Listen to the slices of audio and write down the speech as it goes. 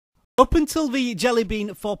Up until the Jellybean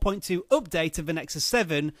 4.2 update of the Nexus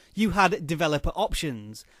 7, you had developer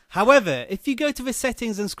options. However, if you go to the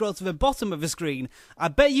settings and scroll to the bottom of the screen, I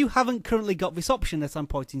bet you haven't currently got this option that I'm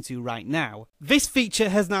pointing to right now. This feature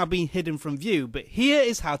has now been hidden from view, but here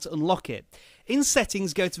is how to unlock it. In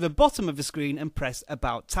settings, go to the bottom of the screen and press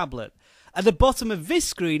About Tablet. At the bottom of this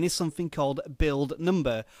screen is something called Build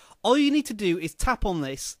Number. All you need to do is tap on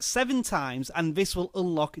this 7 times and this will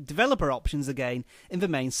unlock developer options again in the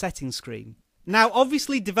main settings screen. Now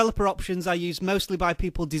obviously developer options are used mostly by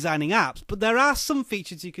people designing apps, but there are some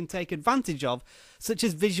features you can take advantage of, such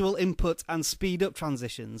as visual input and speed up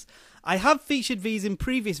transitions. I have featured these in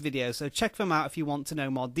previous videos, so check them out if you want to know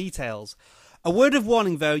more details. A word of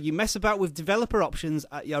warning though, you mess about with developer options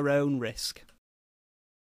at your own risk.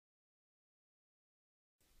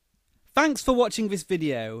 Thanks for watching this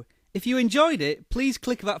video. If you enjoyed it, please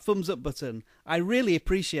click that thumbs up button. I really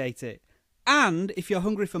appreciate it. And if you're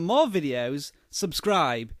hungry for more videos,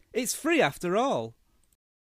 subscribe. It's free after all.